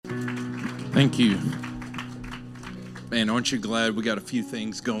Thank you. Man, aren't you glad we got a few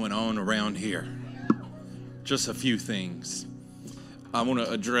things going on around here? Just a few things. I want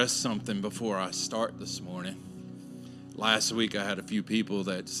to address something before I start this morning. Last week I had a few people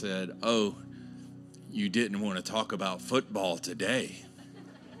that said, "Oh, you didn't want to talk about football today."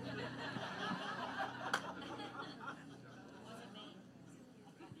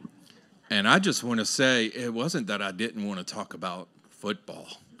 And I just want to say, it wasn't that I didn't want to talk about football,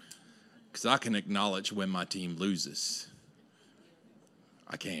 because I can acknowledge when my team loses.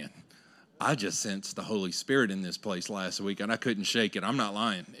 I can. I just sensed the Holy Spirit in this place last week, and I couldn't shake it. I'm not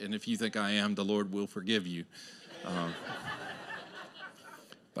lying. And if you think I am, the Lord will forgive you.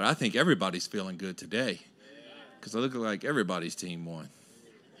 But I think everybody's feeling good today, because it looks like everybody's team won.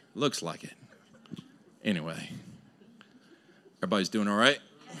 Looks like it. Anyway, everybody's doing all right?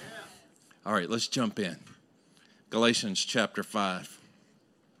 All right, let's jump in. Galatians chapter 5.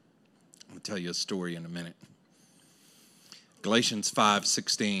 I'm going to tell you a story in a minute. Galatians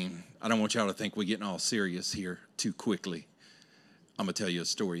 5:16. I don't want y'all to think we're getting all serious here too quickly. I'm going to tell you a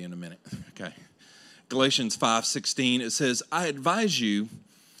story in a minute. Okay. Galatians 5:16, it says, "I advise you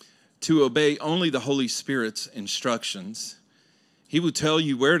to obey only the Holy Spirit's instructions. He will tell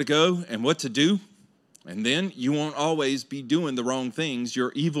you where to go and what to do, and then you won't always be doing the wrong things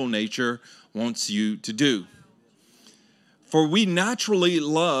your evil nature wants you to do. For we naturally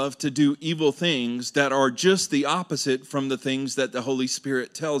love to do evil things that are just the opposite from the things that the Holy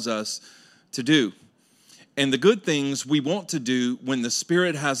Spirit tells us to do. And the good things we want to do when the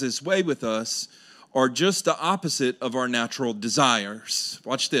Spirit has His way with us are just the opposite of our natural desires."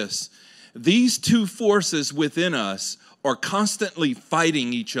 Watch this. "These two forces within us are constantly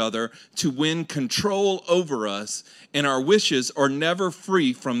fighting each other to win control over us, and our wishes are never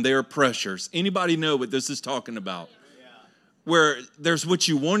free from their pressures." Anybody know what this is talking about? Where there's what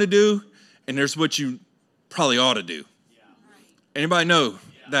you want to do, and there's what you probably ought to do. Anybody know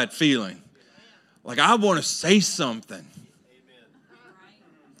that feeling? Like, I want to say something,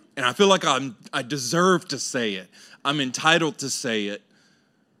 and I feel like I deserve to say it. I'm entitled to say it.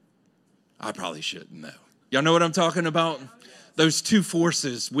 I probably shouldn't, though. Y'all know what I'm talking about? Those two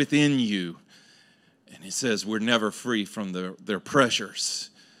forces within you. And it says we're never free from their pressures.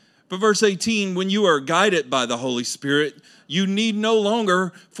 But verse 18, "When you are guided by the Holy Spirit, you need no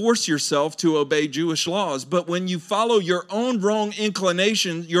longer force yourself to obey Jewish laws. But when you follow your own wrong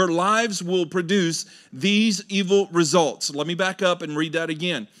inclination, your lives will produce these evil results." Let me back up and read that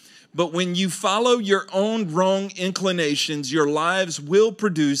again. "But when you follow your own wrong inclinations, your lives will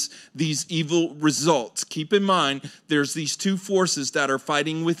produce these evil results." Keep in mind, there's these two forces that are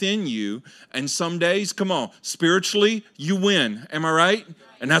fighting within you. And some days, come on, spiritually, you win. Am I right?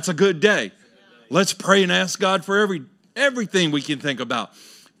 And that's a good day. Let's pray and ask God for everything we can think about.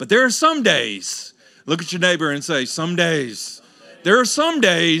 But there are some days, look at your neighbor and say, some days. There are some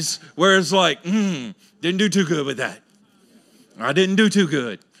days where it's like, didn't do too good with that. I didn't do too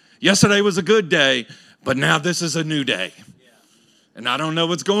good. Yesterday was a good day, but now this is a new day. And I don't know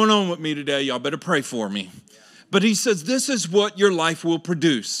what's going on with me today. Y'all better pray for me. But he says, this is what your life will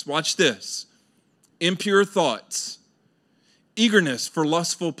produce. Watch this. Impure thoughts. Eagerness for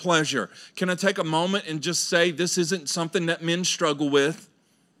lustful pleasure. Can I take a moment and just say this isn't something that men struggle with?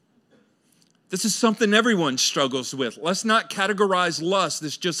 This is something everyone struggles with. Let's not categorize lust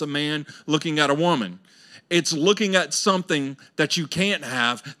as just a man looking at a woman. It's looking at something that you can't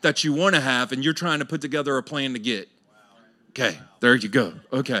have, that you want to have, and you're trying to put together a plan to get. Okay, there you go.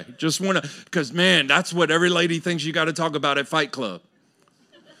 Okay, just want to, because man, that's what every lady thinks you got to talk about at Fight Club.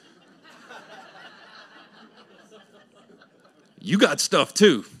 You got stuff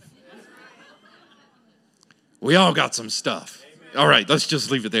too. We all got some stuff. All right, let's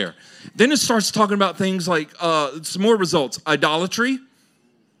just leave it there. Then it starts talking about things like some more results. Idolatry.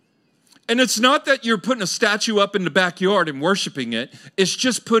 And it's not that you're putting a statue up in the backyard and worshiping it. It's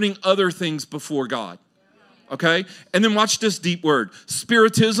just putting other things before God. Okay? And then watch this deep word.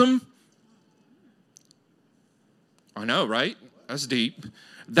 Spiritism. I know, right? That's deep.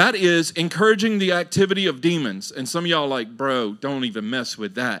 That is encouraging the activity of demons. And some of y'all are like, bro, don't even mess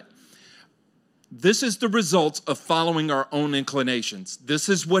with that. This is the results of following our own inclinations. This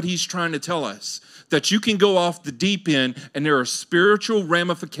is what he's trying to tell us, that you can go off the deep end and there are spiritual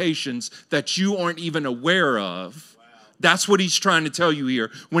ramifications that you aren't even aware of. Wow. That's what he's trying to tell you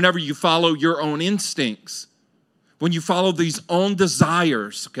here. Whenever you follow your own instincts, when you follow these own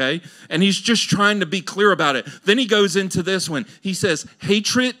desires, okay? And he's just trying to be clear about it. Then he goes into this one. He says,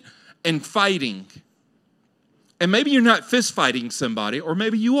 hatred and fighting. And maybe you're not fist fighting somebody, or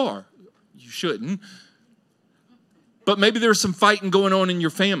maybe you are. You shouldn't. But maybe there's some fighting going on in your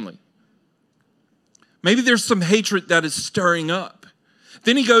family. Maybe there's some hatred that is stirring up.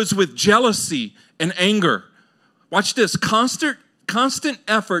 Then he goes with jealousy and anger. Watch this. Constant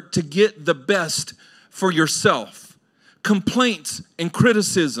effort to get the best for yourself. Complaints and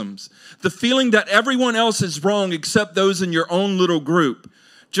criticisms. The feeling that everyone else is wrong except those in your own little group.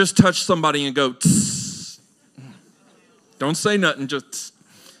 Just touch somebody and go, tss. Don't say nothing, just tss.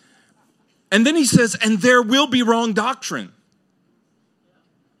 And then he says, and there will be wrong doctrine.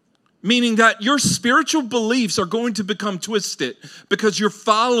 Meaning that your spiritual beliefs are going to become twisted because you're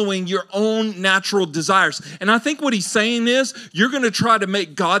following your own natural desires. And I think what he's saying is you're going to try to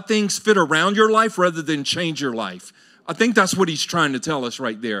make God things fit around your life rather than change your life. I think that's what he's trying to tell us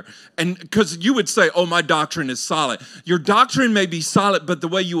right there. And because you would say, oh, my doctrine is solid. Your doctrine may be solid, but the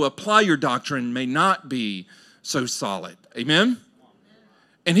way you apply your doctrine may not be so solid. Amen?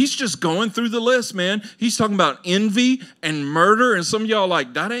 And he's just going through the list, man. He's talking about envy and murder. And some of y'all are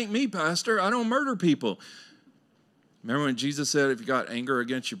like, that ain't me, Pastor. I don't murder people. Remember when Jesus said, if you got anger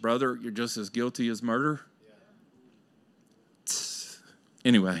against your brother, you're just as guilty as murder? Yeah.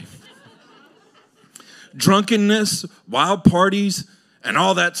 Anyway. Drunkenness, wild parties, and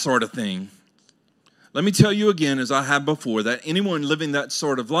all that sort of thing. Let me tell you again, as I have before, that anyone living that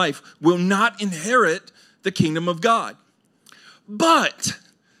sort of life will not inherit the kingdom of God. But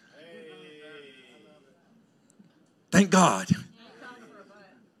thank God.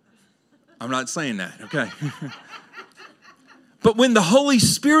 I'm not saying that, okay? But when the Holy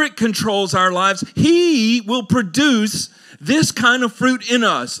Spirit controls our lives, he will produce this kind of fruit in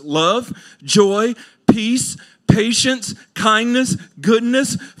us. Love, joy, peace, patience, kindness,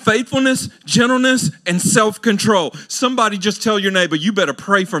 goodness, faithfulness, gentleness, and self-control. Somebody just tell your neighbor, you better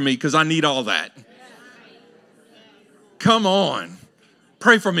pray for me because I need all that. Come on.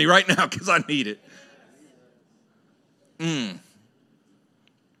 Pray for me right now because I need it. And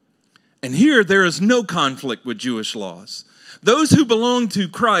here there is no conflict with Jewish laws. Those who belong to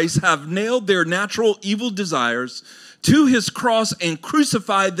Christ have nailed their natural evil desires to his cross and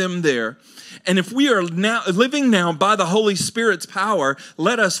crucified them there. And if we are now living now by the Holy Spirit's power,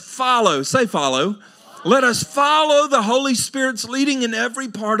 let us follow. Say follow. Let us follow the Holy Spirit's leading in every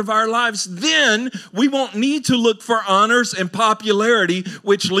part of our lives. Then we won't need to look for honors and popularity,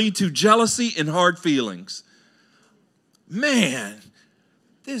 which lead to jealousy and hard feelings. Man,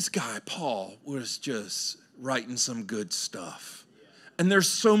 this guy, Paul, was just writing some good stuff. And there's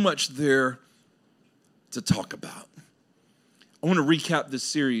so much there to talk about. I want to recap this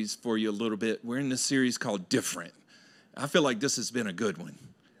series for you a little bit. We're in this series called Different. I feel like this has been a good one.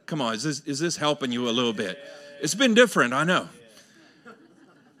 Come on, is this helping you a little bit? It's been different, I know.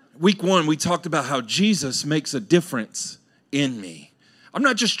 Week 1, we talked about how Jesus makes a difference in me. I'm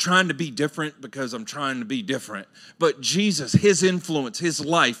not just trying to be different because I'm trying to be different, but Jesus, his influence, his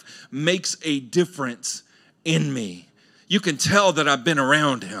life makes a difference in me. You can tell that I've been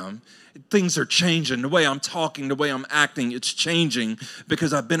around him. Things are changing. The way I'm talking, the way I'm acting, it's changing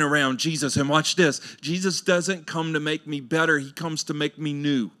because I've been around Jesus. And watch this. Jesus doesn't come to make me better. He comes to make me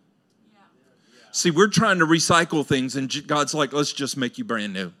new. See, we're trying to recycle things, and God's like, let's just make you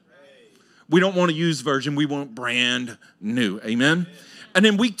brand new. We don't want to use version. We want brand new. Amen? And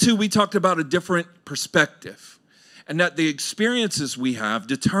in week 2, we talked about a different perspective, and that the experiences we have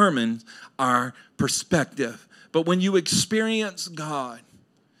determine our perspective. But when you experience God,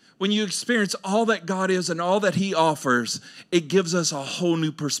 when you experience all that God is and all that he offers, it gives us a whole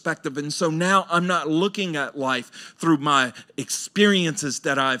new perspective. And so now I'm not looking at life through my experiences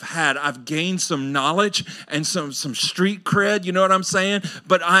that I've had. I've gained some knowledge and some street cred, you know what I'm saying?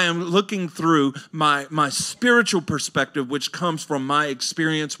 But I am looking through my spiritual perspective, which comes from my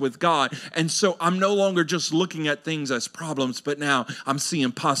experience with God. And so I'm no longer just looking at things as problems, but now I'm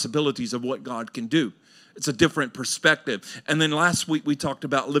seeing possibilities of what God can do. It's a different perspective. And then last week we talked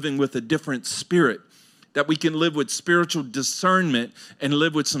about living with a different spirit, that we can live with spiritual discernment and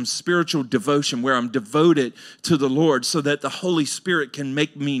live with some spiritual devotion where I'm devoted to the Lord so that the Holy Spirit can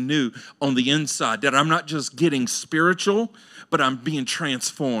make me new on the inside, that I'm not just getting spiritual, but I'm being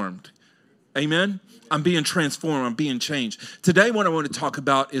transformed. Amen? I'm being transformed. I'm being changed. Today what I want to talk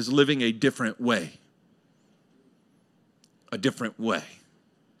about is living a different way. A different way.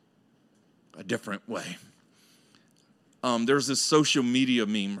 A different way. There's this social media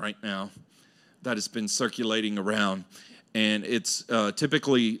meme right now that has been circulating around, and it's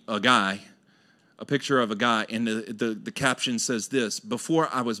typically a picture of a guy, and the caption says this: before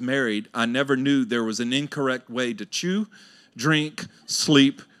I was married, I never knew there was an incorrect way to chew, drink,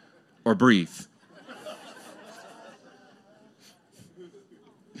 sleep, or breathe.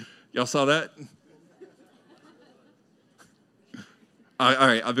 Y'all saw that? All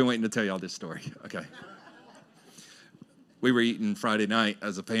right, I've been waiting to tell y'all this story. Okay. We were eating Friday night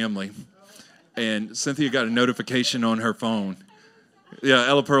as a family, and Cynthia got a notification on her phone. Yeah,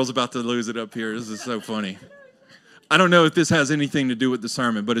 Ella Pearl's about to lose it up here. This is so funny. I don't know if this has anything to do with the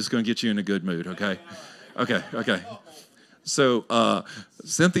sermon, but it's going to get you in a good mood, okay? Okay. So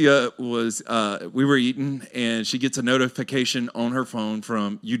Cynthia we were eating, and she gets a notification on her phone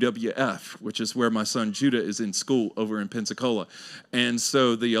from UWF, which is where my son Judah is in school over in Pensacola. And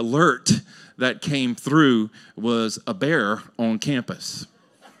so the alert that came through was a bear on campus.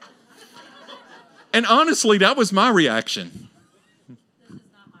 And honestly, that was my reaction.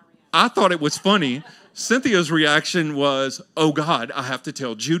 I thought it was funny. Cynthia's reaction was, oh God, I have to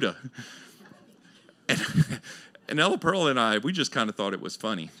tell Judah. And Ella Pearl and I, we just kind of thought it was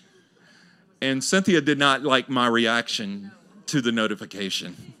funny. And Cynthia did not like my reaction to the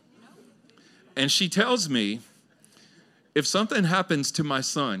notification. And she tells me, if something happens to my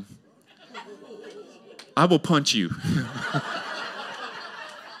son, I will punch you.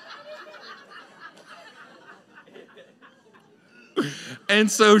 And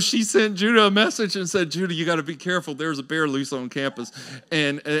so she sent Judah a message and said, Judah, you got to be careful. There's a bear loose on campus.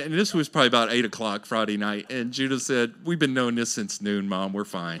 And this was probably about 8 o'clock Friday night. And Judah said, we've been knowing this since noon, Mom. We're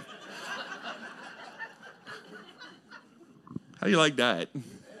fine. How do you like that?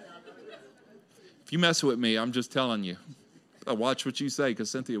 If you mess with me, I'm just telling you. Watch what you say, because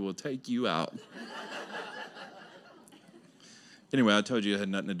Cynthia will take you out. Anyway, I told you it had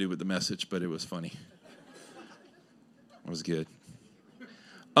nothing to do with the message, but it was funny. It was good.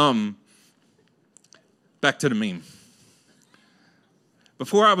 Back to the meme.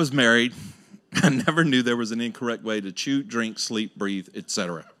 Before I was married, I never knew there was an incorrect way to chew, drink, sleep, breathe,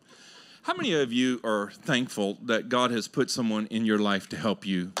 etc. How many of you are thankful that God has put someone in your life to help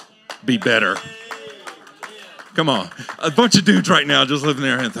you be better? Come on. A bunch of dudes right now just living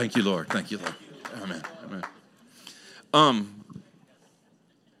there and thank you, Lord. Thank you, Lord. Amen.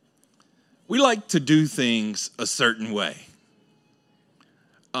 We like to do things a certain way.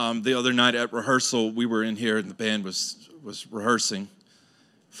 The other night at rehearsal, we were in here and the band was rehearsing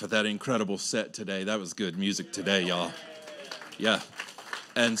for that incredible set today. That was good music today, y'all. Yeah.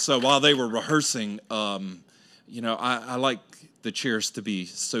 And so while they were rehearsing, I like the chairs to be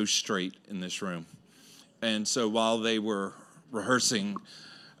so straight in this room. And so while they were rehearsing,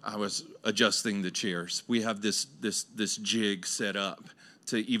 I was adjusting the chairs. We have this jig set up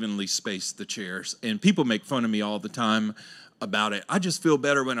to evenly space the chairs. And people make fun of me all the time about it. I just feel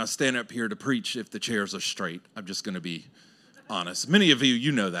better when I stand up here to preach if the chairs are straight. I'm just going to be honest. Many of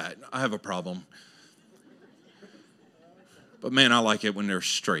you know that. I have a problem. But man, I like it when they're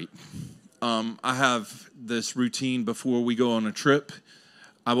straight. I have this routine before we go on a trip.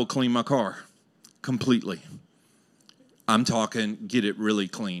 I will clean my car completely. I'm talking get it really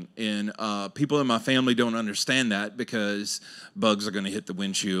clean. And people in my family don't understand that because bugs are going to hit the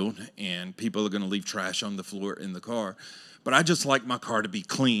windshield and people are going to leave trash on the floor in the car. But I just like my car to be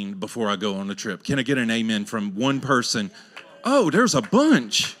clean before I go on the trip. Can I get an amen from one person? Oh, there's a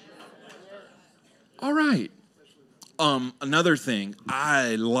bunch. All right. Another thing,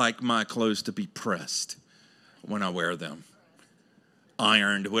 I like my clothes to be pressed when I wear them.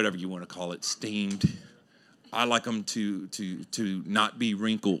 Ironed, whatever you want to call it, steamed. I like them to not be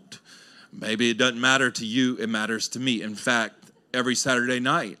wrinkled. Maybe it doesn't matter to you, it matters to me. In fact, every Saturday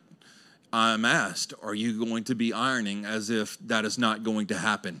night, I'm asked, are you going to be ironing, as if that is not going to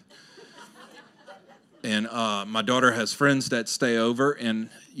happen? And my daughter has friends that stay over, and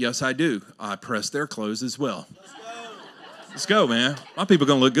yes, I do. I press their clothes as well. Let's go, man. My people are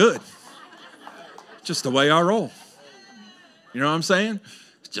going to look good. Just the way I roll. You know what I'm saying?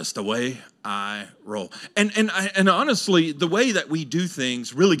 It's just the way I roll. And honestly, the way that we do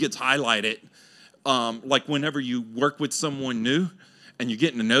things really gets highlighted. Like whenever you work with someone new and you're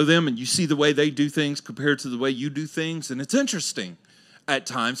getting to know them and you see the way they do things compared to the way you do things. And it's interesting at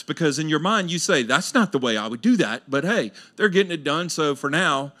times because in your mind you say, that's not the way I would do that. But hey, they're getting it done. So for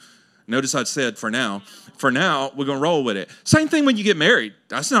now, notice I said for now, we're going to roll with it. Same thing when you get married.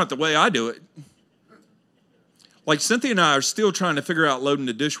 That's not the way I do it. Like Cynthia and I are still trying to figure out loading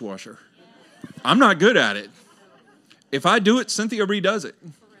the dishwasher. I'm not good at it. If I do it, Cynthia redoes it.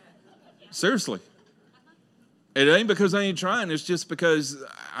 Seriously. It ain't because I ain't trying. It's just because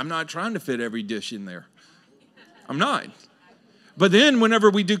I'm not trying to fit every dish in there. I'm not. But then whenever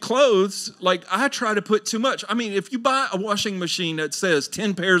we do clothes, like I try to put too much. I mean, if you buy a washing machine that says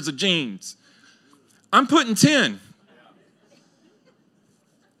 10 pairs of jeans, I'm putting 10.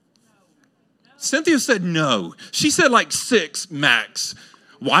 Cynthia said no. She said like 6 max.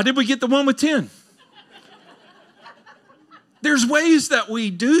 Why did we get the one with 10? There's ways that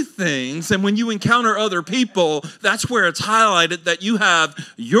we do things, and when you encounter other people, that's where it's highlighted that you have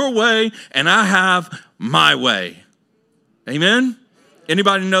your way and I have my way. Amen?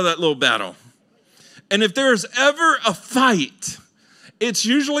 Anybody know that little battle? And if there's ever a fight, it's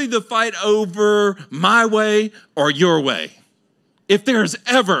usually the fight over my way or your way. If there's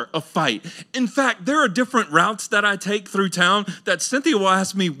ever a fight. In fact, there are different routes that I take through town that Cynthia will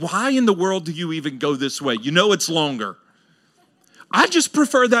ask me, why in the world do you even go this way? You know it's longer. I just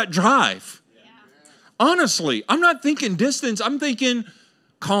prefer that drive. Yeah. Honestly, I'm not thinking distance. I'm thinking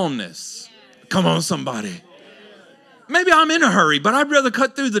calmness. Yeah. Come on, somebody. Yeah. Maybe I'm in a hurry, but I'd rather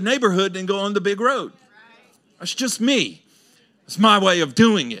cut through the neighborhood than go on the big road. That's just me. It's my way of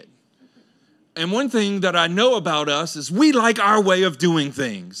doing it. And one thing that I know about us is we like our way of doing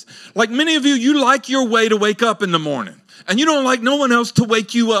things. Like many of you, you like your way to wake up in the morning. And you don't like no one else to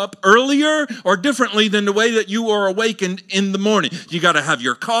wake you up earlier or differently than the way that you are awakened in the morning. You got to have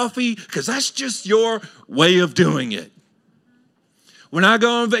your coffee because that's just your way of doing it. When I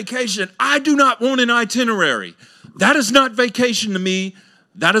go on vacation, I do not want an itinerary. That is not vacation to me.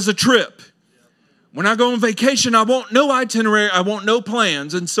 That is a trip. When I go on vacation, I want no itinerary. I want no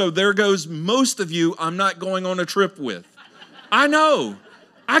plans. And so there goes most of you I'm not going on a trip with. I know.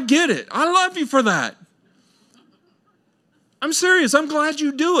 I get it. I love you for that. I'm serious. I'm glad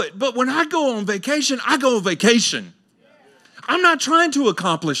you do it. But when I go on vacation, I go on vacation. I'm not trying to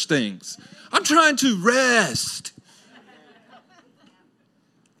accomplish things. I'm trying to rest.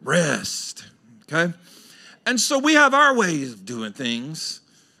 Rest. Okay? And so we have our ways of doing things,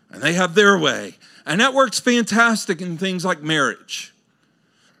 and they have their way. And that works fantastic in things like marriage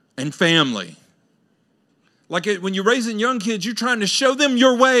and family. Like when you're raising young kids, you're trying to show them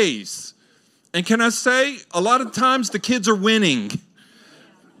your ways. And can I say, a lot of times the kids are winning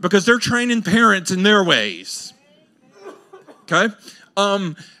because they're training parents in their ways. Okay?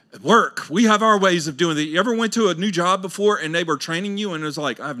 Work. We have our ways of doing it. You ever went to a new job before and they were training you and it was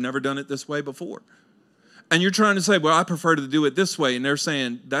like, I've never done it this way before. And you're trying to say, well, I prefer to do it this way. And they're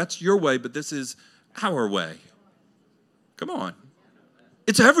saying, that's your way, but this is our way. Come on.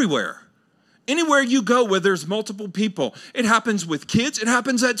 It's everywhere. Anywhere you go where there's multiple people, it happens with kids, it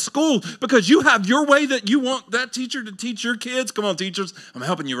happens at school because you have your way that you want that teacher to teach your kids. Come on, teachers, I'm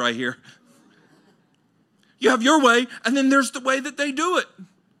helping you right here. You have your way, and then there's the way that they do it.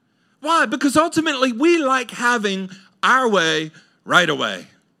 Why? Because ultimately we like having our way right away.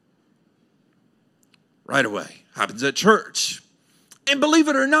 Right away. Happens at church. And believe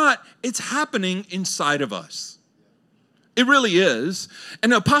it or not, it's happening inside of us. It really is.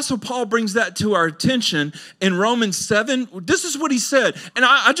 And Apostle Paul brings that to our attention in Romans 7. This is what he said. And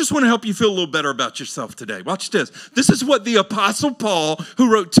I just want to help you feel a little better about yourself today. Watch this. This is what the Apostle Paul, who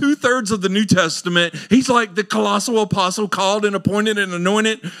wrote 2/3 of the New Testament, he's like the colossal apostle, called and appointed and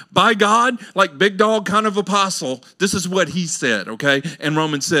anointed by God, like big dog kind of apostle. This is what he said, okay? And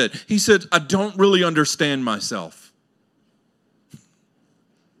Romans said, he said, I don't really understand myself.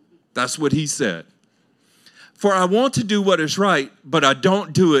 That's what he said. For I want to do what is right, but I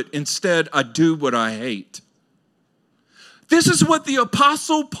don't do it. Instead, I do what I hate. This is what the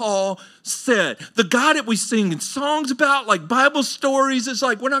Apostle Paul said. The guy that we sing songs about, like Bible stories, it's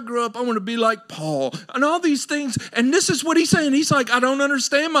like, when I grow up, I want to be like Paul and all these things. And this is what he's saying. He's like, I don't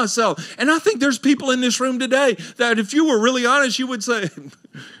understand myself. And I think there's people in this room today that if you were really honest, you would say,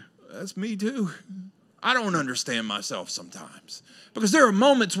 that's me too. I don't understand myself sometimes. Because there are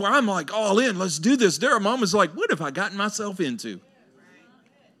moments where I'm like, all in, let's do this. There are moments like, what have I gotten myself into?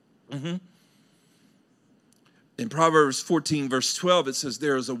 Mm-hmm. In Proverbs 14, verse 12, it says,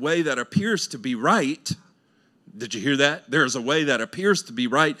 there is a way that appears to be right. Did you hear that? There is a way that appears to be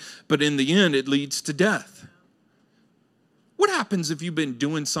right, but in the end, it leads to death. What happens if you've been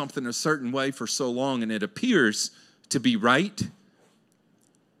doing something a certain way for so long and it appears to be right?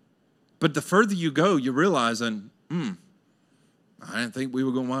 But the further you go, you're realizing, I didn't think we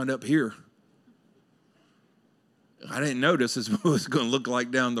were going to wind up here. I didn't know this is what it was going to look like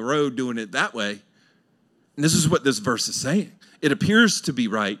down the road doing it that way. And this is what this verse is saying. It appears to be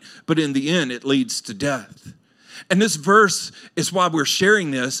right, but in the end, it leads to death. And this verse is why we're sharing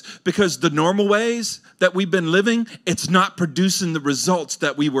this, because the normal ways that we've been living, it's not producing the results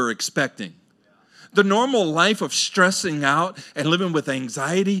that we were expecting. The normal life of stressing out and living with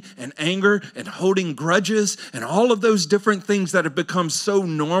anxiety and anger and holding grudges and all of those different things that have become so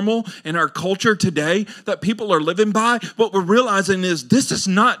normal in our culture today that people are living by, what we're realizing is this is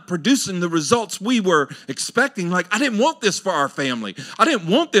not producing the results we were expecting. Like, I didn't want this for our family. I didn't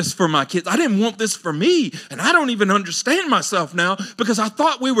want this for my kids. I didn't want this for me. And I don't even understand myself now because I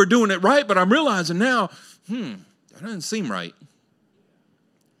thought we were doing it right, but I'm realizing now, that That doesn't seem right.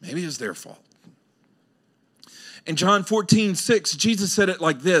 Maybe it's their fault. In John 14:6, Jesus said it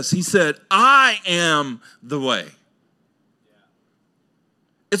like this. He said, I am the way.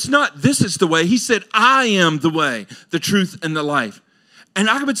 It's not this is the way. He said, I am the way, the truth, and the life. And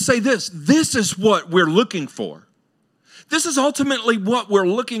I would say this is what we're looking for. This is ultimately what we're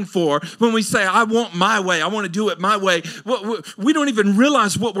looking for when we say, I want my way. I want to do it my way. We don't even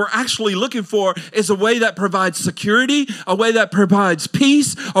realize what we're actually looking for is a way that provides security, a way that provides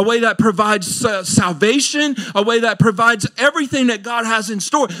peace, a way that provides salvation, a way that provides everything that God has in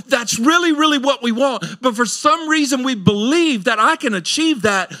store. That's really, really what we want. But for some reason, we believe that I can achieve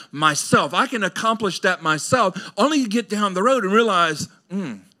that myself. I can accomplish that myself, only to get down the road and realize,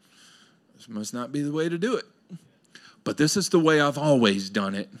 this must not be the way to do it. But this is the way I've always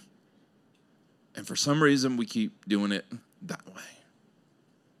done it. And for some reason, we keep doing it that way.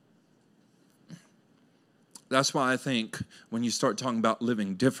 That's why I think when you start talking about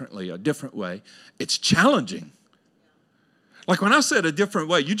living differently, a different way, it's challenging. Like when I said a different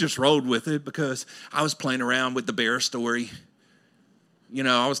way, you just rolled with it because I was playing around with the bear story. You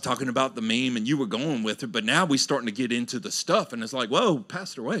know, I was talking about the meme and you were going with it, but now we're starting to get into the stuff and it's like, whoa,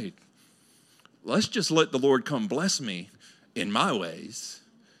 Pastor Wade. Let's just let the Lord come bless me in my ways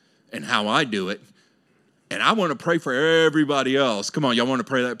and how I do it. And I want to pray for everybody else. Come on, y'all want to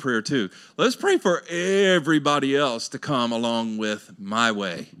pray that prayer too. Let's pray for everybody else to come along with my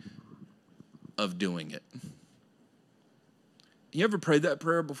way of doing it. You ever prayed that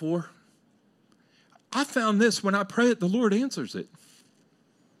prayer before? I found this, when I pray it, the Lord answers it.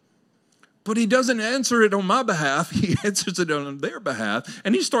 But he doesn't answer it on my behalf. He answers it on their behalf.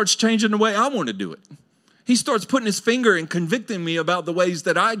 And he starts changing the way I want to do it. He starts putting his finger and convicting me about the ways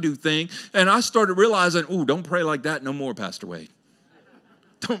that I do things. And I started realizing, ooh, don't pray like that no more, Pastor Wade.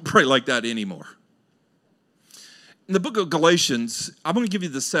 Don't pray like that anymore. In the book of Galatians, I'm going to give you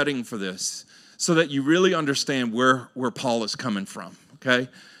the setting for this so that you really understand where Paul is coming from, okay?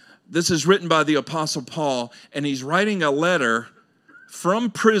 This is written by the Apostle Paul, and he's writing a letter from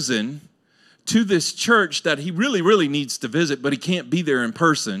prison to this church that he really, really needs to visit, but he can't be there in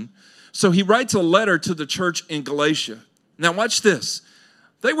person. So he writes a letter to the church in Galatia. Now watch this.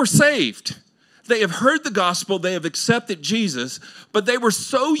 They were saved. They have heard the gospel. They have accepted Jesus, but they were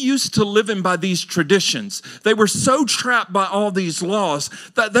so used to living by these traditions. They were so trapped by all these laws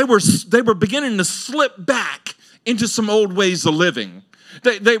that they were beginning to slip back into some old ways of living.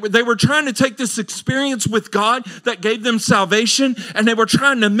 They were trying to take this experience with God that gave them salvation, and they were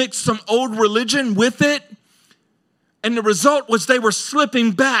trying to mix some old religion with it. And the result was they were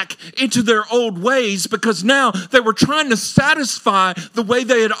slipping back into their old ways because now they were trying to satisfy the way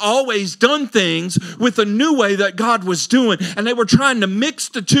they had always done things with a new way that God was doing. And they were trying to mix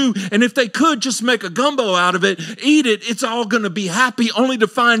the two. And if they could just make a gumbo out of it, eat it, it's all going to be happy, only to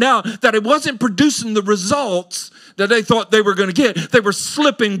find out that it wasn't producing the results that they thought they were going to get. They were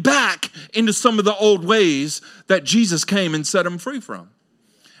slipping back into some of the old ways that Jesus came and set them free from.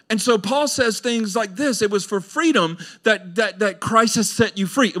 And so Paul says things like this. It was for freedom that Christ has set you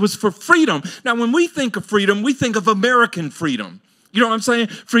free. It was for freedom. Now, when we think of freedom, we think of American freedom. You know what I'm saying?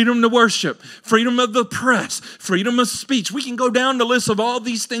 Freedom to worship, freedom of the press, freedom of speech. We can go down the list of all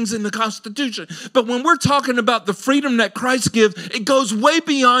these things in the Constitution. But when we're talking about the freedom that Christ gives, it goes way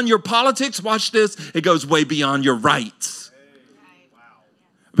beyond your politics. Watch this. It goes way beyond your rights.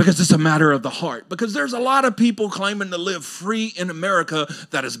 Because it's a matter of the heart. Because there's a lot of people claiming to live free in America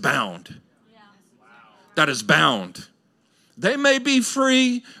that is bound. That is bound. They may be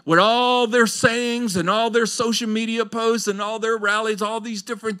free with all their sayings and all their social media posts and all their rallies, all these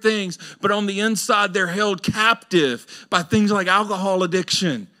different things. But on the inside, they're held captive by things like alcohol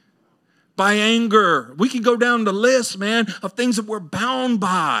addiction, by anger. We can go down the list, man, of things that we're bound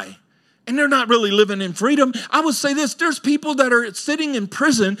by. And they're not really living in freedom. I would say this, there's people that are sitting in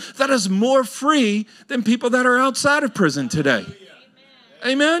prison that is more free than people that are outside of prison today.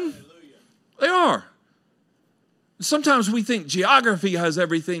 Amen? They are. Sometimes we think geography has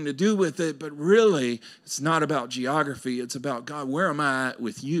everything to do with it, but really, it's not about geography. It's about, God, where am I at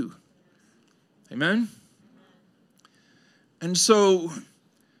with you? Amen? And so,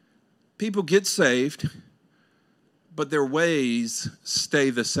 people get saved, but their ways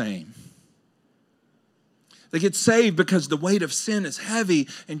stay the same. They get saved because the weight of sin is heavy,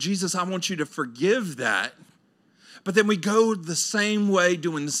 and Jesus, I want you to forgive that. But then we go the same way,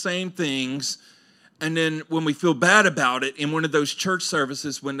 doing the same things. And then when we feel bad about it, in one of those church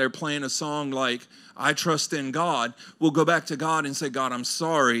services, when they're playing a song like, I trust in God, we'll go back to God and say, God, I'm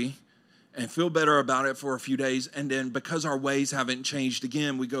sorry. and feel better about it for a few days. And then because our ways haven't changed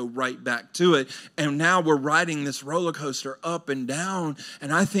again, we go right back to it. And now we're riding this roller coaster up and down.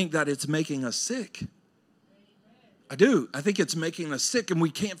 And I think that it's making us sick. I do. I think it's making us sick. And we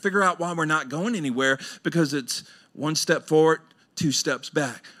can't figure out why we're not going anywhere, because it's one step forward, 2 steps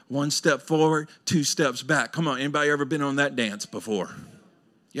back. 1 step forward, 2 steps back. Come on, anybody ever been on that dance before?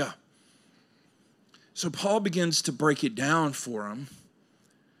 Yeah. So Paul begins to break it down for them.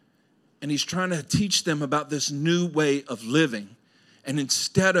 And he's trying to teach them about this new way of living. And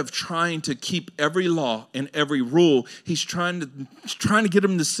instead of trying to keep every law and every rule, he's trying to get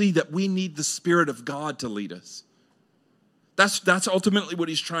them to see that we need the Spirit of God to lead us. That's ultimately what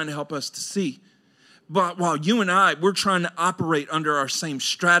he's trying to help us to see. But while you and we're trying to operate under our same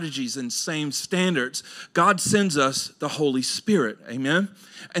strategies and same standards, God sends us the Holy Spirit. Amen?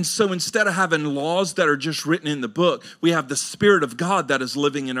 And so instead of having laws that are just written in the book, we have the Spirit of God that is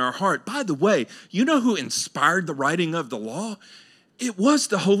living in our heart. By the way, you know who inspired the writing of the law? It was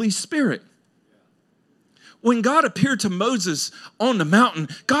the Holy Spirit. When God appeared to Moses on the mountain,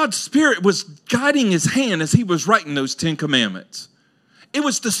 God's Spirit was guiding his hand as he was writing those 10 commandments. It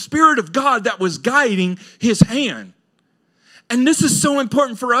was the Spirit of God that was guiding his hand. And this is so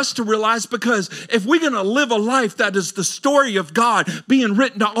important for us to realize, because if we're going to live a life that is the story of God being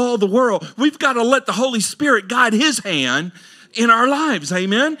written to all the world, we've got to let the Holy Spirit guide his hand in our lives.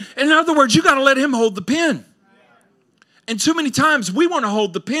 Amen? In other words, you got to let him hold the pen. And too many times we want to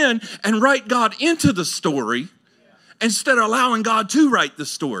hold the pen and write God into the story instead of allowing God to write the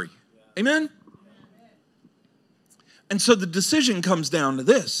story. Amen? And so the decision comes down to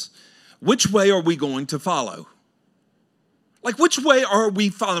this. Which way are we going to follow? Like, which way are we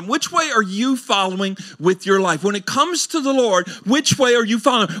following? Which way are you following with your life? When it comes to the Lord, which way are you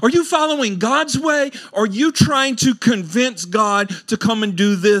following? Are you following God's way? Or are you trying to convince God to come and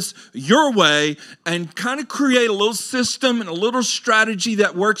do this your way and kind of create a little system and a little strategy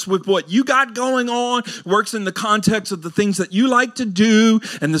that works with what you got going on, works in the context of the things that you like to do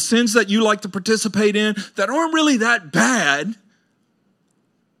and the sins that you like to participate in that aren't really that bad?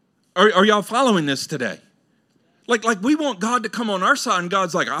 Are y'all following this today? Like we want God to come on our side, and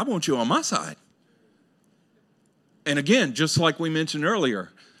God's like, I want you on my side. And again, just like we mentioned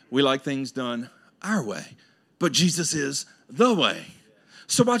earlier, we like things done our way. But Jesus is the way.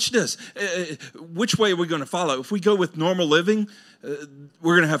 So watch this. Which way are we going to follow? If we go with normal living,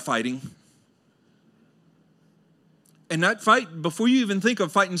 we're going to have fighting. And that fight, before you even think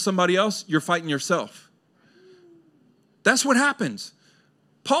of fighting somebody else, you're fighting yourself. That's what happens.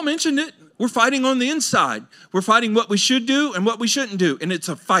 Paul mentioned it. We're fighting on the inside. We're fighting what we should do and what we shouldn't do. And it's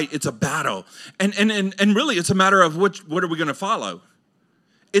a fight. It's a battle. And really, it's a matter of what are we going to follow?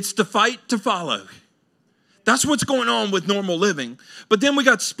 It's the fight to follow. That's what's going on with normal living. But then we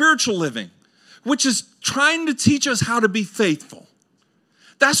got spiritual living, which is trying to teach us how to be faithful.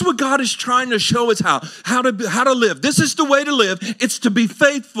 That's what God is trying to show us how to live. This is the way to live. It's to be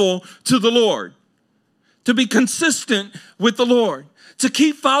faithful to the Lord, to be consistent with the Lord, to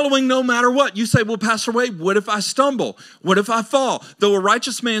keep following no matter what. You say, well, Pastor Wade, what if I stumble? What if I fall? Though a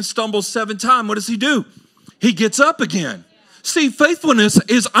righteous man stumbles 7 times, what does he do? He gets up again. See, faithfulness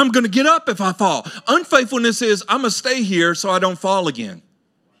is I'm going to get up if I fall. Unfaithfulness is I'm going to stay here so I don't fall again.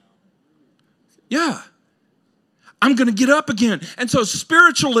 Yeah. I'm going to get up again. And so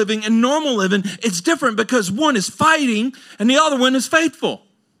spiritual living and normal living, it's different because one is fighting and the other one is faithful.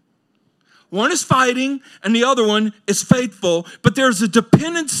 One is fighting and the other one is faithful, but there's a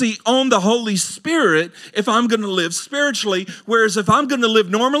dependency on the Holy Spirit if I'm going to live spiritually, whereas if I'm going to live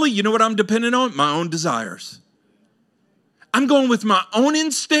normally, you know what I'm dependent on? My own desires. I'm going with my own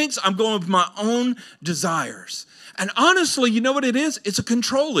instincts. I'm going with my own desires. And honestly, you know what it is? It's a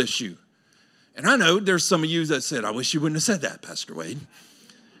control issue. And I know there's some of you that said, I wish you wouldn't have said that, Pastor Wade.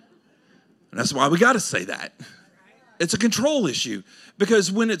 And that's why we got to say that. It's a control issue.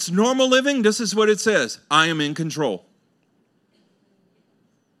 Because when it's normal living, this is what it says. I am in control.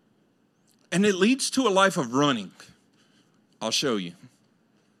 And it leads to a life of running. I'll show you.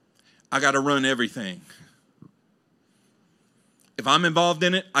 I got to run everything. If I'm involved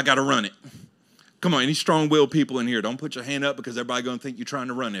in it, I got to run it. Come on, any strong-willed people in here, don't put your hand up because everybody's going to think you're trying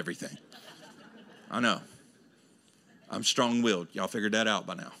to run everything. I know. I'm strong-willed. Y'all figured that out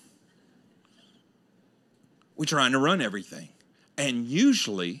by now. We're trying to run everything. And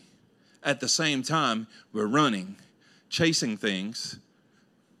usually, at the same time, we're running, chasing things.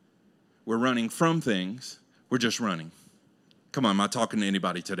 We're running from things. We're just running. Come on, am I talking to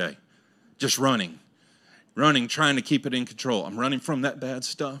anybody today? Just running. Running, trying to keep it in control. I'm running from that bad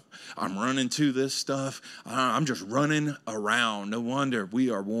stuff. I'm running to this stuff. I'm just running around. No wonder we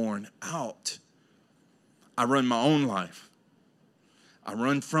are worn out. I run my own life. I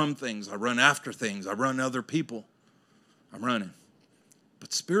run from things. I run after things. I run other people. I'm running.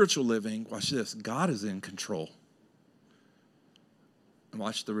 But spiritual living, watch this, God is in control. And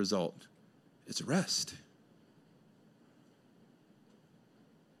watch the result. It's rest.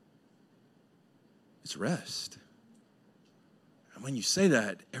 It's rest. And when you say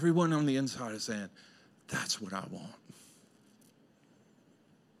that, everyone on the inside is saying, that's what I want.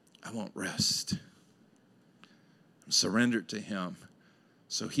 I want rest. I'm surrendered to him,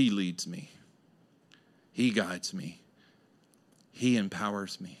 so he leads me. He guides me. He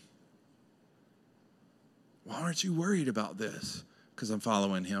empowers me. Why aren't you worried about this? Because I'm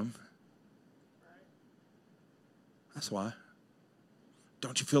following him. That's why.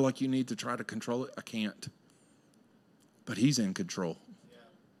 Don't you feel like you need to try to control it? I can't. But he's in control.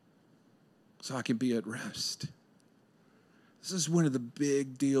 So I can be at rest. This is one of the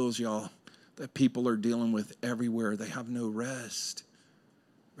big deals, y'all, that people are dealing with everywhere. They have no rest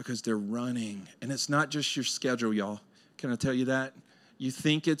because they're running. And it's not just your schedule, y'all. Can I tell you that? You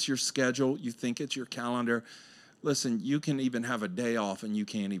think it's your schedule. You think it's your calendar. Listen, you can even have a day off and you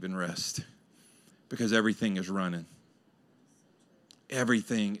can't even rest because everything is running.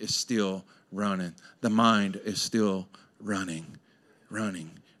 Everything is still running. The mind is still running.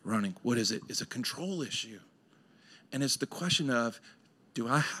 What is it? It's a control issue. And it's the question of, do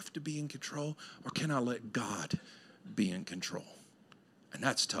I have to be in control or can I let God be in control? And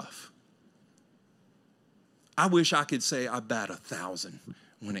that's tough. I wish I could say I bat 1,000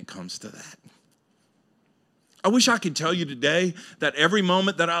 when it comes to that. I wish I could tell you today that every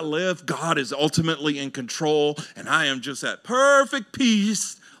moment that I live, God is ultimately in control and I am just at perfect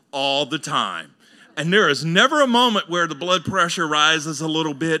peace all the time. And there is never a moment where the blood pressure rises a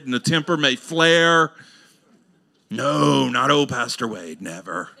little bit and the temper may flare. No, not old Pastor Wade,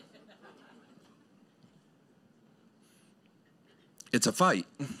 never. It's a fight.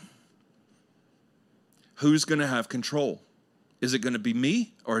 Who's going to have control? Is it going to be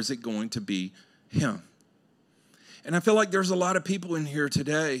me or is it going to be him? And I feel like there's a lot of people in here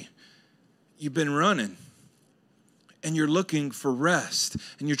today, you've been running and you're looking for rest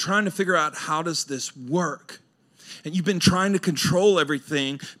and you're trying to figure out how does this work? And you've been trying to control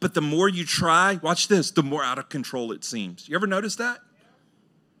everything, but the more you try, watch this, the more out of control it seems. You ever notice that?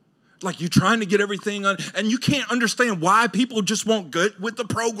 Like you're trying to get everything on and you can't understand why people just won't get with the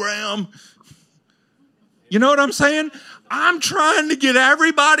program. You know what I'm saying? I'm trying to get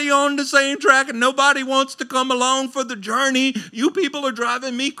everybody on the same track and nobody wants to come along for the journey. You people are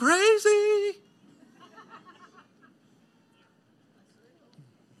driving me crazy.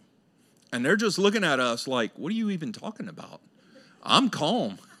 And they're just looking at us like, what are you even talking about? I'm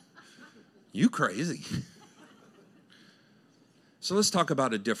calm. You crazy. So let's talk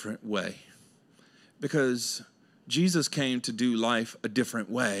about a different way. Because Jesus came to do life a different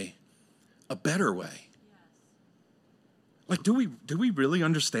way, a better way. Like, do we really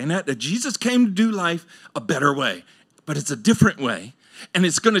understand that? That Jesus came to do life a better way, but it's a different way. And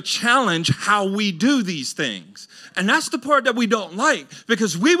it's going to challenge how we do these things. And that's the part that we don't like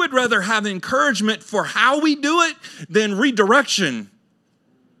because we would rather have encouragement for how we do it than redirection.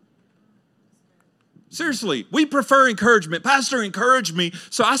 Seriously, we prefer encouragement. Pastor, encourage me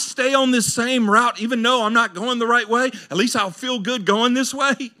so I stay on this same route even though I'm not going the right way. At least I'll feel good going this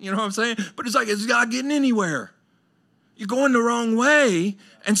way. You know what I'm saying? But it's like it's not getting anywhere. You're going the wrong way.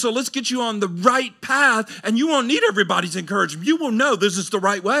 And so let's get you on the right path. And you won't need everybody's encouragement. You will know this is the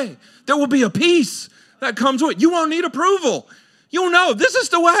right way. There will be a peace that comes with it. You won't need approval. You'll know this is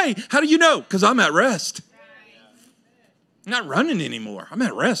the way. How do you know? Because I'm at rest. I'm not running anymore. I'm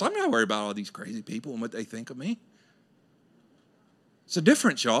at rest. I'm not worried about all these crazy people and what they think of me. It's a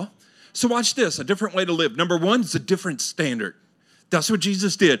difference, y'all. So watch this, a different way to live. Number one, it's a different standard. That's what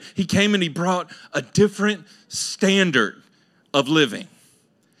Jesus did. He came and he brought a different standard of living.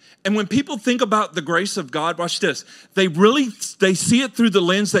 And when people think about the grace of God, watch this. They see it through the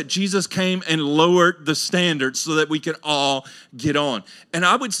lens that Jesus came and lowered the standard so that we can all get on. And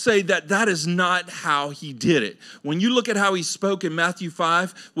I would say that that is not how he did it. When you look at how he spoke in Matthew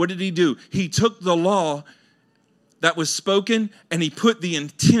 5, what did he do? He took the law that was spoken and he put the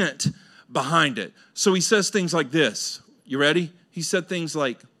intent behind it. So he says things like this. You ready? He said things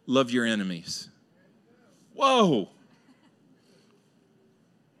like, love your enemies. Whoa.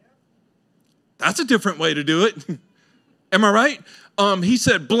 That's a different way to do it. Am I right? He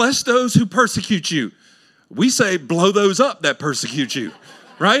said, bless those who persecute you. We say, blow those up that persecute you,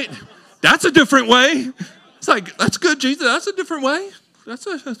 right? That's a different way. It's like, that's good, Jesus. That's a different way. That's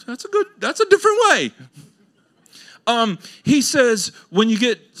a different way. He says, when you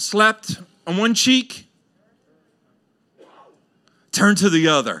get slapped on one cheek, turn to the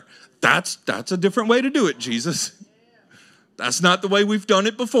other. That's a different way to do it, Jesus. That's not the way we've done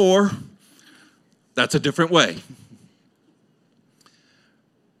it before. That's a different way.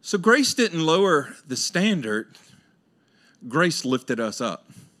 So grace didn't lower the standard. Grace lifted us up.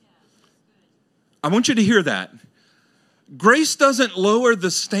 I want you to hear that. Grace doesn't lower the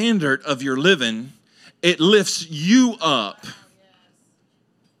standard of your living. It lifts you up.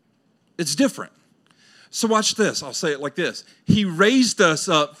 It's different. So watch this. I'll say it like this. He raised us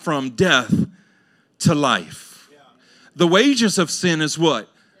up from death to life. The wages of sin is what?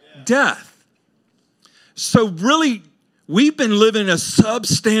 Death. So really, we've been living a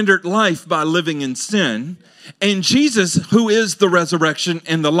substandard life by living in sin. And Jesus, who is the resurrection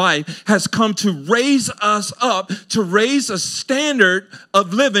and the life, has come to raise us up, to raise a standard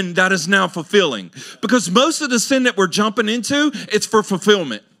of living that is now fulfilling. Because most of the sin that we're jumping into, it's for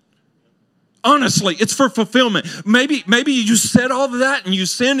fulfillment. Honestly, it's for fulfillment. Maybe you said all of that and you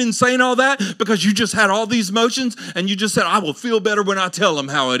sinned in saying all that because you just had all these emotions and you just said, I will feel better when I tell them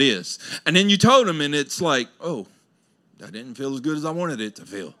how it is. And then you told them and it's like, oh, that didn't feel as good as I wanted it to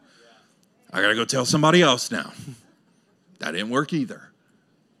feel. I got to go tell somebody else now. That didn't work either.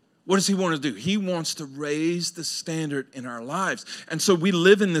 What does he want to do? He wants to raise the standard in our lives. And so we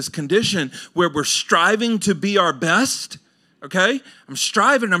live in this condition where we're striving to be our best. Okay? I'm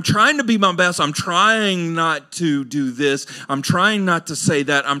trying to be my best. I'm trying not to do this. I'm trying not to say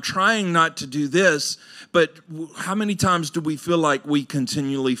that. I'm trying not to do this. But how many times do we feel like we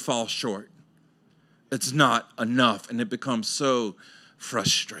continually fall short? It's not enough, and it becomes so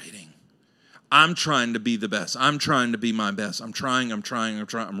frustrating. I'm trying to be the best. I'm trying to be my best. I'm trying. I'm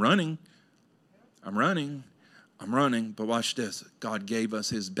running. But watch this. God gave us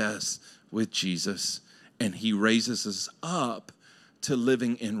his best with Jesus, and he raises us up to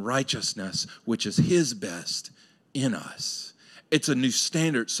living in righteousness, which is his best in us. It's a new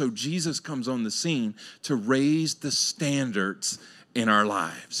standard. So Jesus comes on the scene to raise the standards in our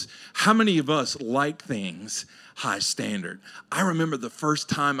lives. How many of us like things high standard? I remember the first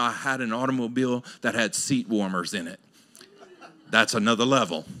time I had an automobile that had seat warmers in it. That's another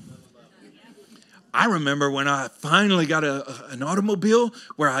level. I remember when I finally got an automobile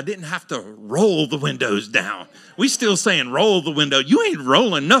where I didn't have to roll the windows down. We still saying roll the window. You ain't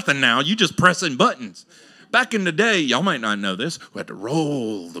rolling nothing now. You just pressing buttons. Back in the day, y'all might not know this, we had to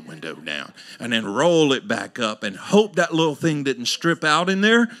roll the window down and then roll it back up and hope that little thing didn't strip out in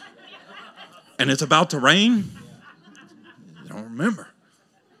there and it's about to rain. You don't remember.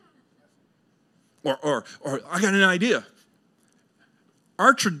 Or I got an idea.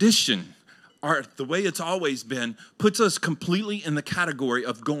 Our tradition, the way it's always been, puts us completely in the category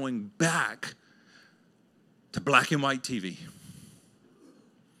of going back to black and white TV.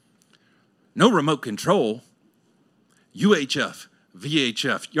 No remote control, UHF,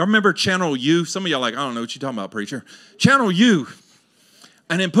 VHF. Y'all remember Channel U? Some of y'all like, I don't know what you're talking about, preacher. Channel U,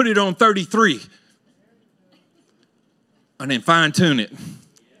 and then put it on 33, and then fine tune it.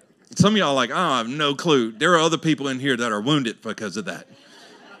 Some of y'all like, I have no clue. There are other people in here that are wounded because of that.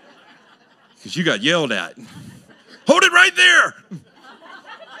 Because you got yelled at. Hold it right there.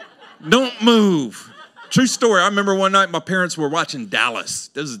 Don't move. True story. I remember one night my parents were watching Dallas.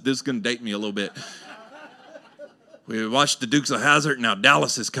 This is going to date me a little bit. We watched the Dukes of Hazzard. Now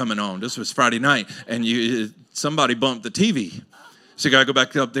Dallas is coming on. This was Friday night. And somebody bumped the TV. So you got to go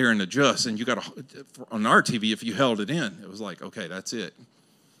back up there and adjust. And you got to, on our TV, if you held it in, it was like, okay, that's it.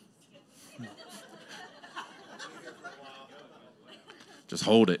 Just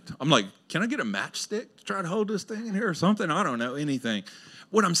hold it. I'm like, can I get a matchstick to try to hold this thing in here or something? I don't know, anything.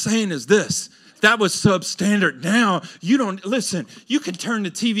 What I'm saying is this. That was substandard. Now, you don't, listen, you can turn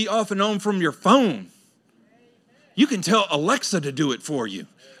the TV off and on from your phone. You can tell Alexa to do it for you.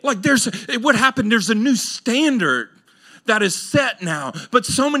 Like what happened, there's a new standard that is set now. But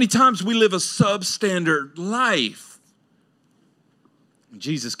so many times we live a substandard life.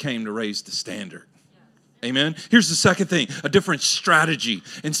 Jesus came to raise the standard. Amen. Here's the second thing, a different strategy.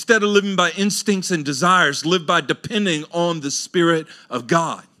 Instead of living by instincts and desires, live by depending on the Spirit of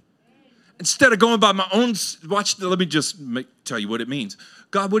God. Instead of going by my own, let me just tell you what it means.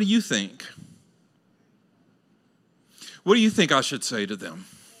 God, what do you think? What do you think I should say to them?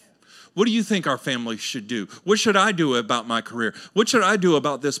 What do you think our family should do? What should I do about my career? What should I do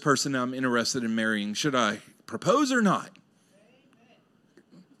about this person I'm interested in marrying? Should I propose or not?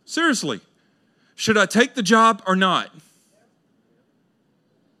 Seriously. Should I take the job or not?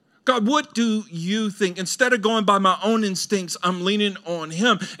 God, what do you think? Instead of going by my own instincts, I'm leaning on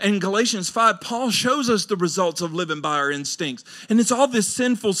him. And in Galatians 5, Paul shows us the results of living by our instincts. And it's all this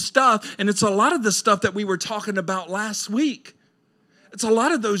sinful stuff, and it's a lot of the stuff that we were talking about last week. It's a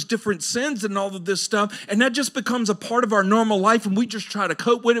lot of those different sins and all of this stuff, and that just becomes a part of our normal life, and we just try to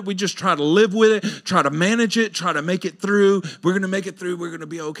cope with it. We just try to live with it, try to manage it, try to make it through. We're going to make it through. We're going to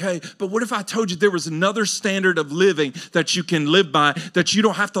be okay. But what if I told you there was another standard of living that you can live by, that you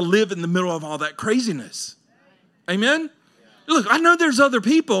don't have to live in the middle of all that craziness? Amen? Look, I know there's other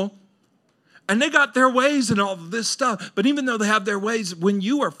people, and they got their ways and all of this stuff, but even though they have their ways, when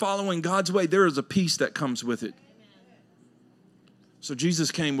you are following God's way, there is a peace that comes with it. So Jesus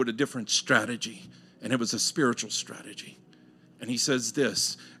came with a different strategy, and it was a spiritual strategy. And he says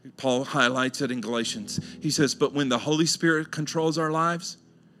this, Paul highlights it in Galatians. He says, but when the Holy Spirit controls our lives,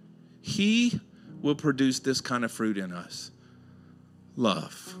 he will produce this kind of fruit in us.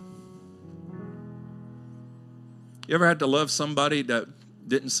 Love. You ever had to love somebody that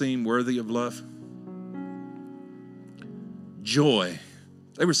didn't seem worthy of love? Joy.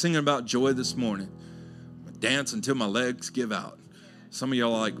 They were singing about joy this morning. Dance until my legs give out. Some of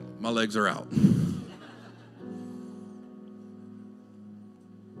y'all are like, my legs are out.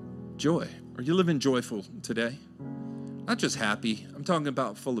 Joy. Are you living joyful today? Not just happy. I'm talking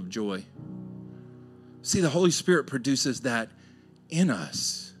about full of joy. See, the Holy Spirit produces that in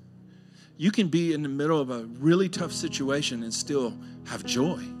us. You can be in the middle of a really tough situation and still have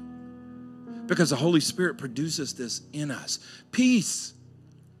joy, because the Holy Spirit produces this in us. Peace.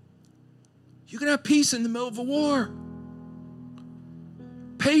 You can have peace in the middle of a war.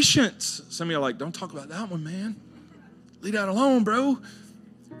 Patience. Some of you are like, don't talk about that one, man. Leave that alone, bro.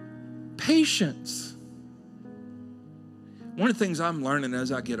 Patience. One of the things I'm learning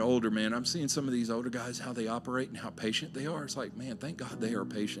as I get older, man, I'm seeing some of these older guys, how they operate and how patient they are. It's like, man, thank God they are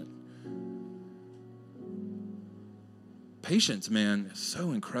patient. Patience, man, is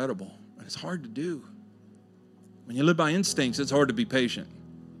so incredible, and it's hard to do. When you live by instincts, it's hard to be patient.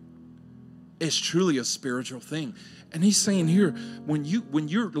 It's truly a spiritual thing. And he's saying here, when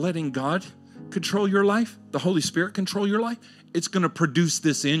you're letting God control your life, the Holy Spirit control your life, it's going to produce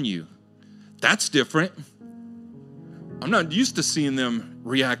this in you. That's different. I'm not used to seeing them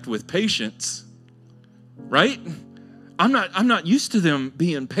react with patience, right? I'm not used to them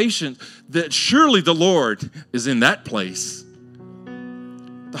being patient. That surely the Lord is in that place.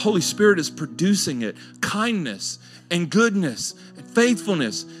 The Holy Spirit is producing it. Kindness and goodness and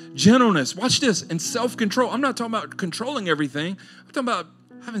faithfulness, gentleness. Watch this. And self-control. I'm not talking about controlling everything. I'm talking about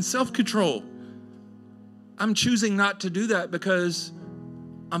having self-control. I'm choosing not to do that because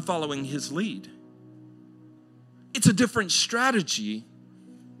I'm following his lead. It's a different strategy.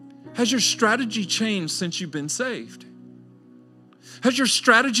 Has your strategy changed since you've been saved? Has your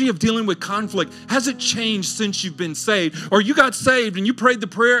strategy of dealing with conflict, has it changed since you've been saved? Or you got saved and you prayed the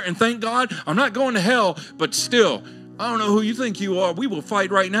prayer and thank God, I'm not going to hell, but still, I don't know who you think you are. We will fight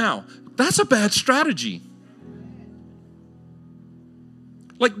right now. That's a bad strategy.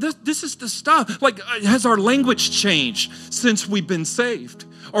 Like this is the stuff. Like, has our language changed since we've been saved?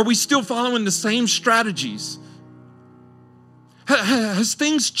 Are we still following the same strategies? Has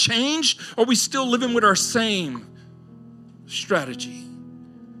things changed? Or are we still living with our same strategy?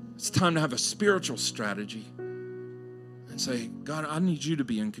 It's time to have a spiritual strategy and say, God, I need you to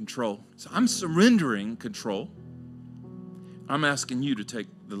be in control. So I'm surrendering control. I'm asking you to take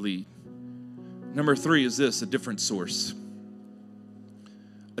the lead. Number 3 is this, a different source.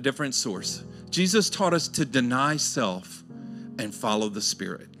 A different source. Jesus taught us to deny self and follow the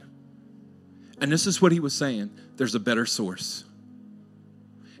Spirit. And this is what he was saying. There's a better source.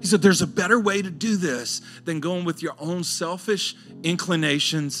 He said, there's a better way to do this than going with your own selfish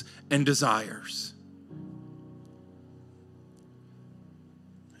inclinations and desires.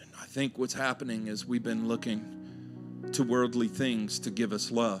 And I think what's happening is we've been looking to worldly things to give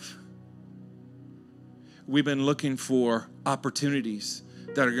us love. We've been looking for opportunities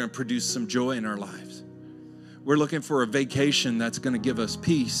that are going to produce some joy in our lives. We're looking for a vacation that's going to give us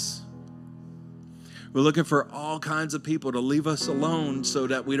peace. We're looking for all kinds of people to leave us alone so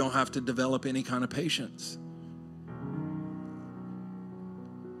that we don't have to develop any kind of patience.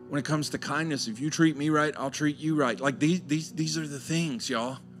 When it comes to kindness, if you treat me right, I'll treat you right. Like these are the things,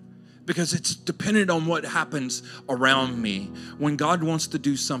 y'all. Because it's dependent on what happens around me. When God wants to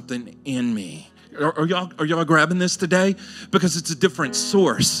do something in me. Are y'all grabbing this today? Because it's a different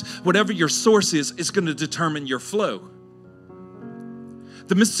source. Whatever your source is, it's going to determine your flow.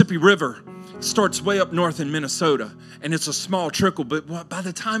 The Mississippi River starts way up north in Minnesota, and it's a small trickle, but by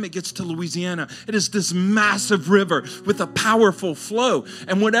the time it gets to Louisiana, it is this massive river with a powerful flow.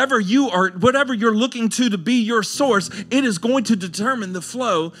 And whatever you're looking to be your source, it is going to determine the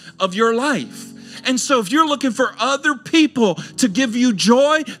flow of your life. And so if you're looking for other people to give you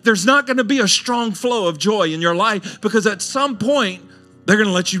joy, there's not going to be a strong flow of joy in your life, because at some point, they're going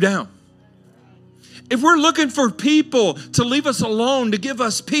to let you down. If we're looking for people to leave us alone, to give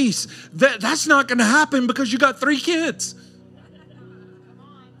us peace, that's not going to happen because you got 3 kids.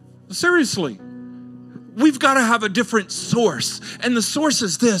 Seriously. We've got to have a different source. And the source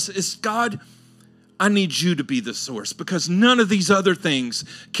is this, is God, I need you to be the source, because none of these other things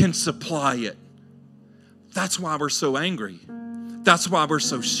can supply it. That's why we're so angry. That's why we're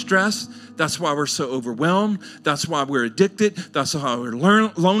so stressed. That's why we're so overwhelmed. That's why we're addicted. That's why we're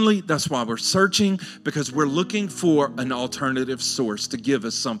lonely. That's why we're searching, because we're looking for an alternative source to give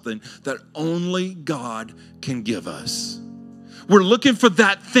us something that only God can give us. We're looking for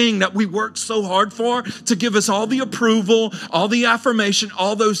that thing that we worked so hard for to give us all the approval, all the affirmation,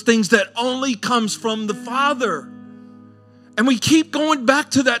 all those things that only comes from the Father. And we keep going back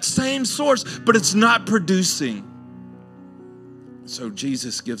to that same source, but it's not producing. So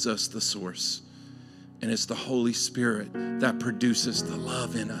Jesus gives us the source, and it's the Holy Spirit that produces the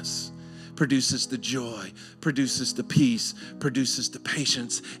love in us, produces the joy, produces the peace, produces the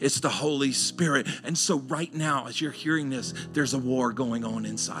patience. It's the Holy Spirit. And so right now, as you're hearing this, there's a war going on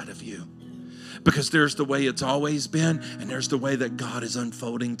inside of you. Because there's the way it's always been, and there's the way that God is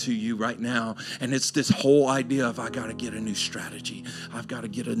unfolding to you right now. And it's this whole idea of, I got to get a new strategy. I've got to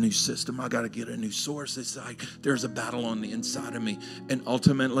get a new system. I got to get a new source. It's like there's a battle on the inside of me. And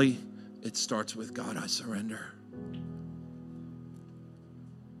ultimately, it starts with, God, I surrender.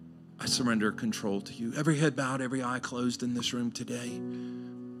 I surrender control to you. Every head bowed, every eye closed in this room today.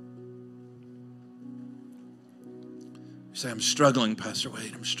 You say, I'm struggling, Pastor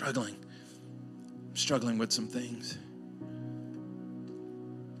Wade. I'm struggling with some things.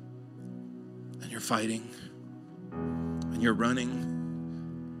 And you're fighting. And you're running.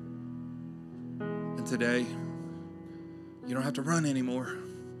 And today, you don't have to run anymore.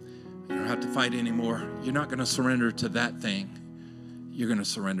 You don't have to fight anymore. You're not going to surrender to that thing. You're going to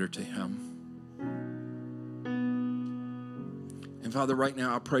surrender to Him. And Father, right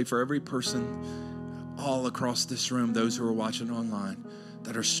now, I pray for every person all across this room, those who are watching online,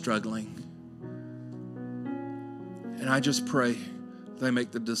 that are struggling. And I just pray they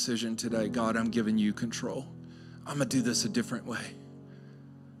make the decision today, God, I'm giving you control. I'm going to do this a different way.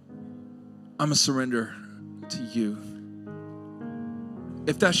 I'm going to surrender to you.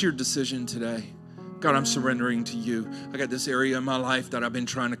 If that's your decision today, God, I'm surrendering to you. I got this area of my life that I've been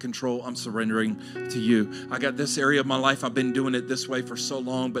trying to control. I'm surrendering to you. I got this area of my life, I've been doing it this way for so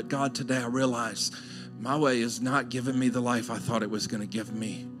long. But God, today I realize my way is not giving me the life I thought it was going to give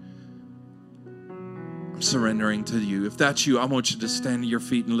me. I'm surrendering to you. If that's you, I want you to stand to your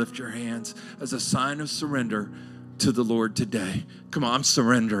feet and lift your hands as a sign of surrender to the Lord today. Come on, I'm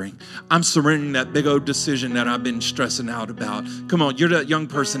surrendering. I'm surrendering that big old decision that I've been stressing out about. Come on, you're that young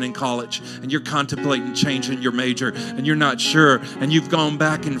person in college and you're contemplating changing your major and you're not sure and you've gone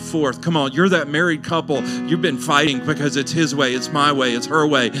back and forth. Come on, you're that married couple. You've been fighting because it's his way, it's my way, it's her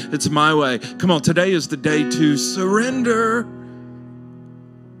way, it's my way. Come on, today is the day to surrender.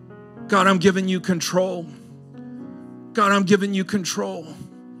 God, I'm giving you control. God, I'm giving you control.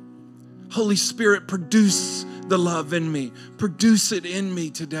 Holy Spirit, produce the love in me. Produce it in me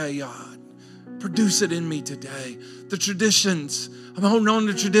today, God. Produce it in me today. The traditions, I'm holding on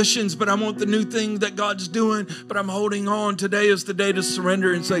to traditions, but I want the new thing that God's doing, but I'm holding on. Today is the day to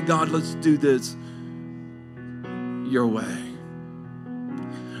surrender and say, God, let's do this your way.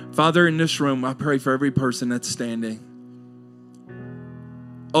 Father, in this room, I pray for every person that's standing.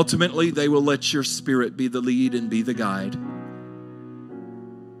 Ultimately, they will let your Spirit be the lead and be the guide.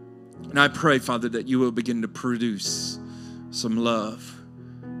 And I pray, Father, that you will begin to produce some love,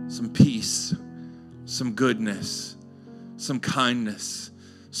 some peace, some goodness, some kindness,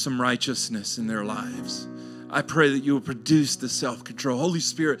 some righteousness in their lives. I pray that you will produce the self-control. Holy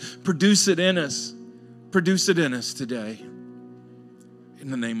Spirit, produce it in us. Produce it in us today.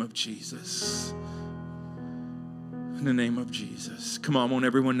 In the name of Jesus. In the name of Jesus. Come on, I want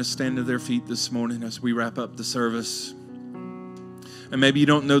everyone to stand to their feet this morning as we wrap up the service. And maybe you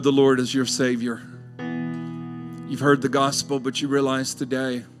don't know the Lord as your Savior. You've heard the gospel, but you realize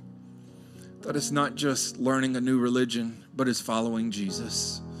today that it's not just learning a new religion, but it's following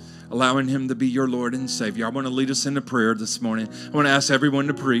Jesus, allowing Him to be your Lord and Savior. I want to lead us into prayer this morning. I want to ask everyone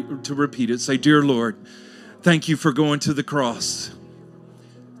to repeat it. Say, Dear Lord, thank you for going to the cross.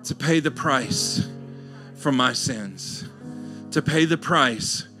 to pay the price for my sins, to pay the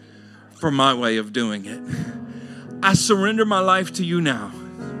price for my way of doing it. I surrender my life to you now,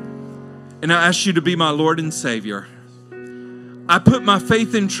 and I ask you to be my Lord and Savior. I put my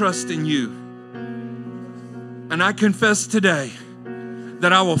faith and trust in you, and I confess today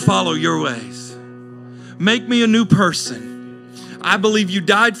that I will follow your ways. Make me a new person. I believe you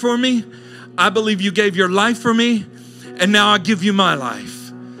died for me. I believe you gave your life for me, and now I give you my life.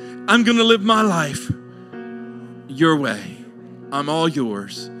 I'm going to live my life your way. I'm all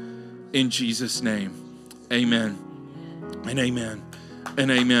yours. In Jesus' name, amen and amen and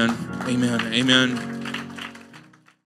amen. Amen. Amen.